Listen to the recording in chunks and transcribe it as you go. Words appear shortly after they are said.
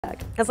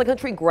As the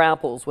country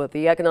grapples with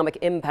the economic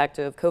impact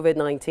of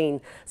COVID-19,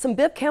 some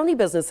Bibb County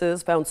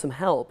businesses found some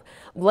help.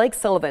 Blake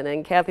Sullivan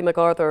and Kathy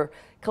MacArthur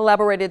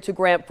collaborated to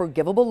grant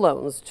forgivable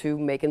loans to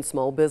Macon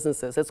small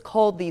businesses. It's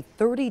called the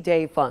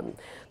 30-Day Fund.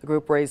 The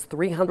group raised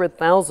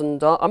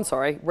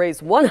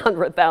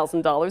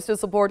 $100,000 to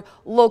support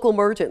local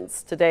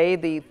merchants. Today,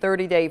 the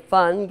 30-Day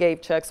Fund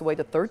gave checks away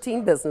to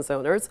 13 business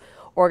owners.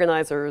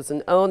 Organizers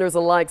and owners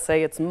alike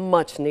say it's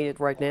much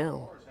needed right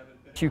now.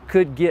 You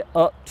could get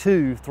up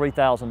to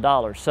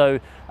 $3,000. So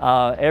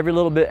every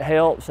little bit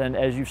helps, and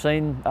as you've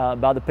seen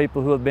by the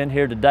people who have been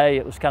here today,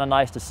 it was kind of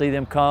nice to see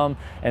them come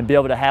and be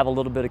able to have a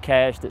little bit of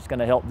cash that's going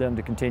to help them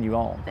to continue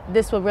on.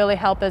 This will really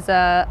help as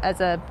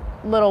a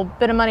little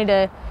bit of money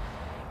to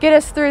get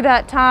us through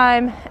that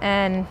time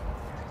and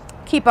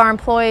keep our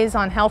employees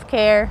on health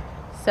care.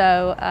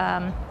 So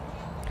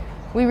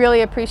we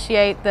really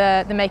appreciate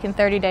the Macon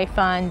 30-Day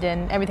Fund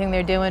and everything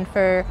they're doing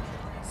for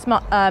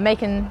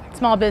Macon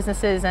small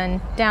businesses and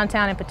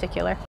downtown in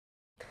particular.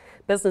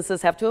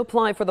 Businesses have to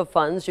apply for the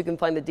funds. You can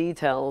find the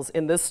details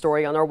in this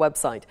story on our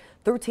website,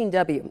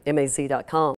 13wmaz.com.